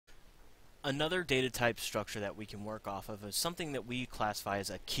Another data type structure that we can work off of is something that we classify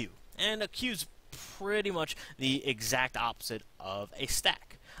as a queue. And a queue is pretty much the exact opposite of a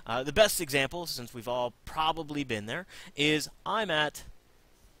stack. The best example, since we've all probably been there, is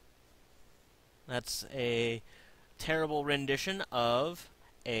that's a terrible rendition of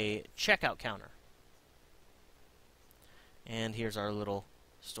a checkout counter. And here's our little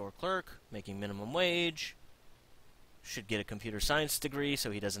store clerk making minimum wage. Should get a computer science degree so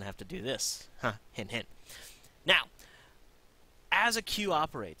he doesn't have to do this. Huh, hint, hint. Now, as a queue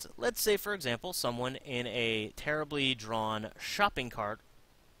operates, let's say, for example, someone in a terribly drawn shopping cart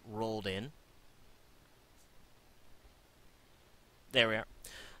rolled in. There we are.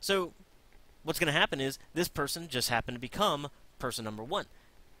 So, what's going to happen is this person just happened to become person number 1.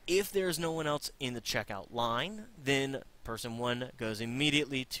 If there's no one else in the checkout line, then person 1 goes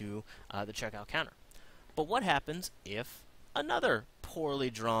immediately to the checkout counter. But what happens if another poorly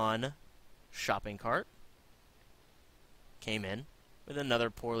drawn shopping cart came in with another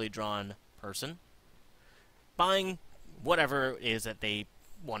poorly drawn person buying whatever it is that they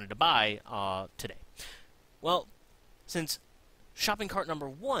wanted to buy today? Well, since shopping cart number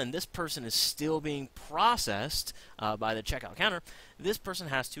 1, this person is still being processed by the checkout counter, this person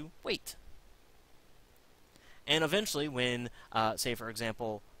has to wait. And eventually when, say for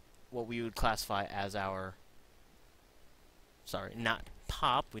example, what we would classify as our, sorry, not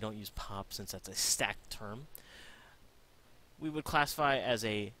pop, we don't use pop since that's a stacked term, we would classify as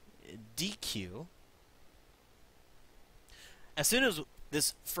a DQ. As soon as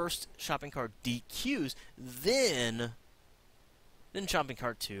this first shopping cart DQs, then shopping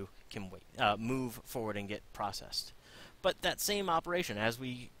cart 2 can wait, move forward and get processed. But that same operation, as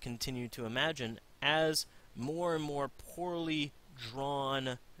we continue to imagine, as more and more poorly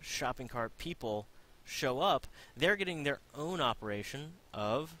drawn shopping cart people show up, they're getting their own operation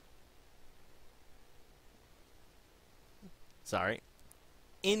of,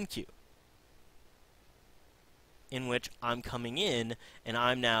 in queue, in which I'm coming in and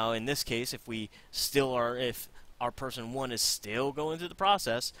I'm now, in this case, if our person 1 is still going through the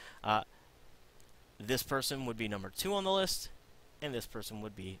process, this person would be number 2 on the list, and this person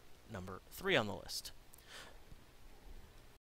would be number 3 on the list.